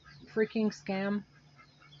a freaking scam?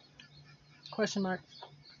 Question mark.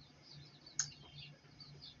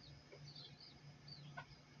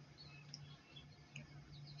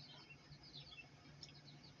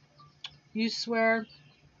 You swear,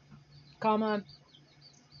 comma,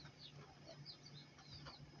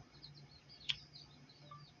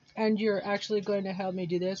 and you're actually going to help me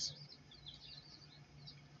do this?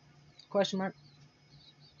 Question mark.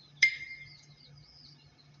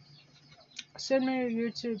 Send me your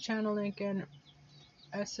YouTube channel link and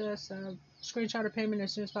SS screenshot of payment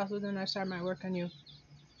as soon as possible, then I start my work on you.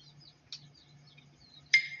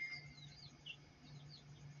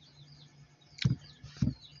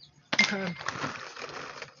 Okay.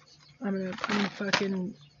 I'm gonna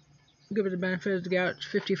fucking give it the benefit of the doubt.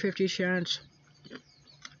 50-50 chance.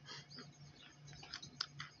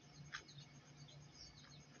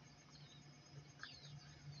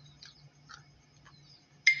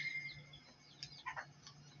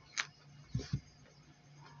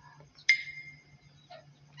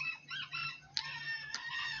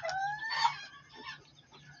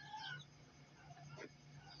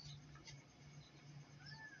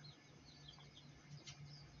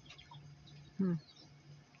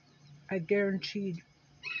 I guaranteed.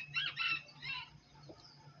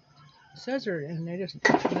 It says they're in native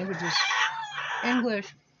languages.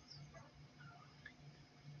 English.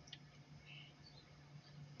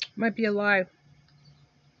 Might be a lie.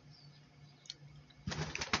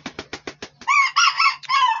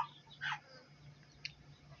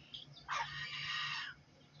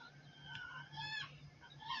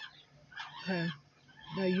 Okay.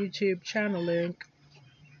 My YouTube channel link.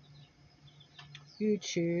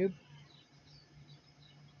 YouTube.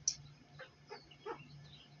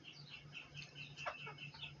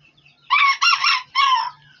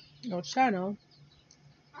 Your channel.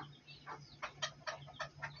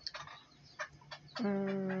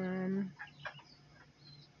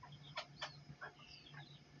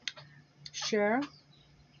 Share.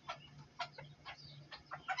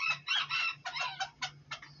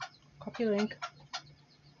 Copy link.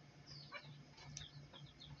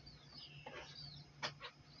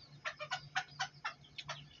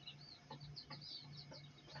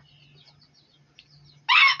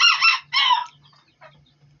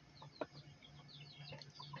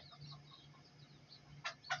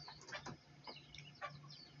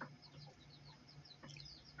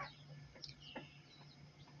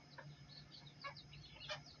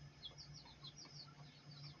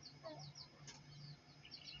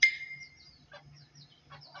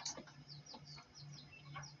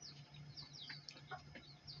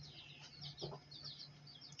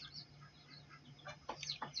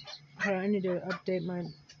 Okay, I need to update my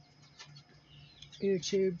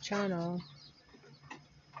YouTube channel.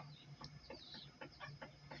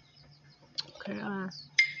 Okay,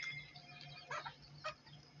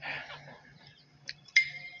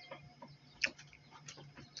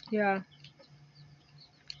 yeah.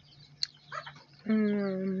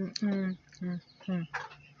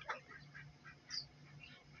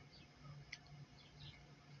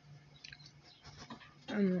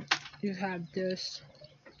 You have this.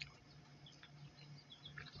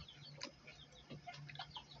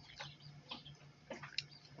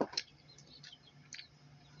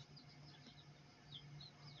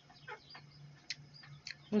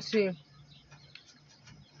 Let's see.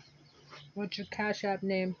 What's your Cash App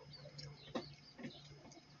name?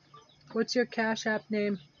 What's your Cash App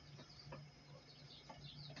name?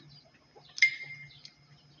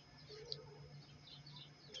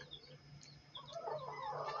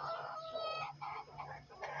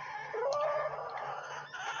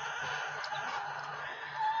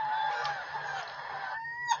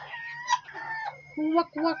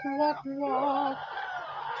 Walk, walk, walk, walk.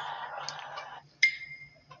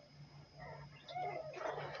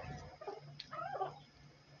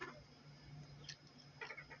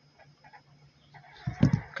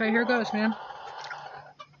 Okay, here goes, man.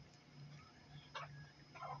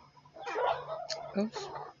 Oops.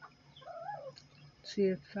 See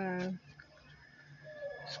if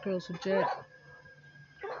scrolls legit.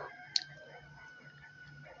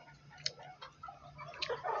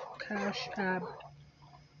 Cash App.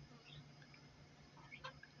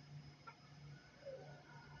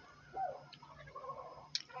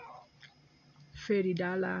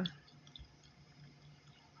 $50.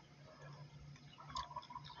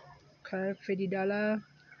 Okay, $50.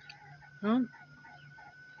 Huh?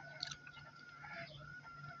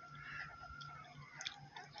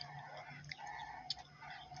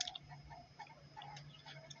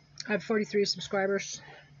 I have 43 subscribers.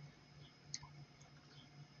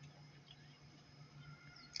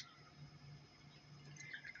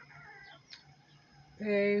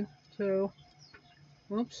 Okay, so,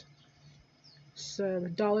 oops. So,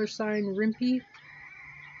 $sign Rimpy.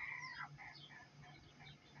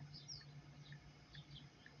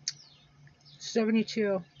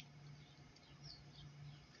 $72.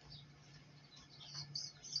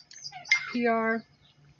 PR